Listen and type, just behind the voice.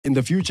in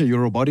the future, your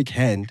robotic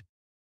hand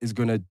is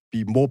going to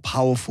be more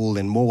powerful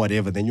and more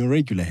whatever than your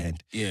regular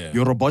hand. Yeah.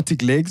 Your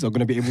robotic legs are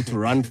going to be able to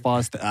run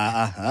fast.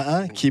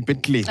 Keep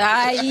it clean.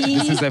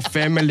 This is a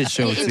family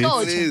show.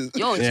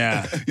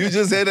 Yeah. You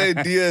just had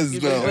ideas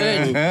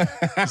now.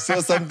 Saw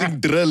something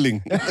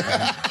drilling.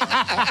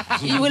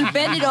 You will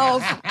bend it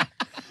off.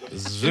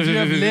 If you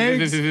have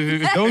legs,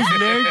 those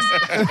legs.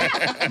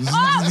 Because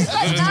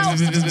now,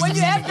 when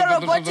you have the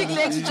robotic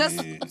legs, you just...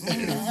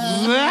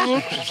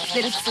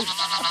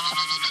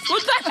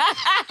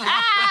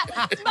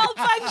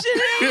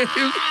 Malfunctioning.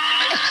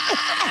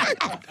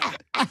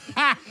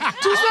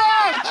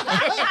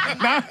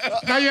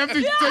 Now you have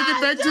to take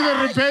it back to the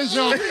repair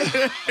shop.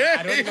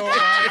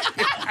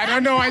 I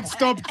don't know why it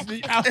stopped.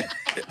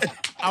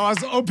 I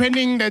was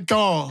opening the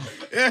door.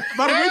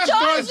 But which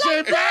door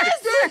shape?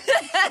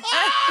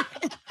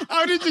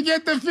 How did you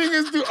get the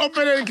fingers to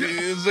open it?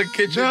 It's a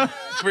kitchen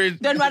fridge.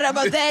 Don't worry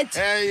about that.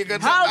 Hey,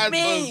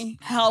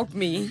 Help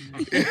me.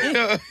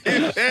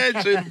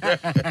 Imagine, bro.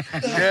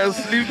 Yeah,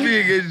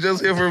 sleeping and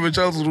just here from a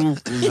child's roof.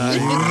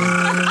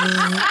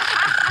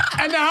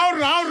 And how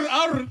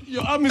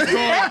your arm is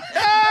going.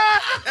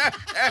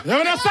 You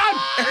understand?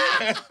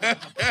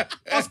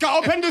 Oscar,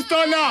 open this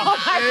door now. Oh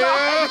my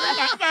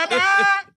God.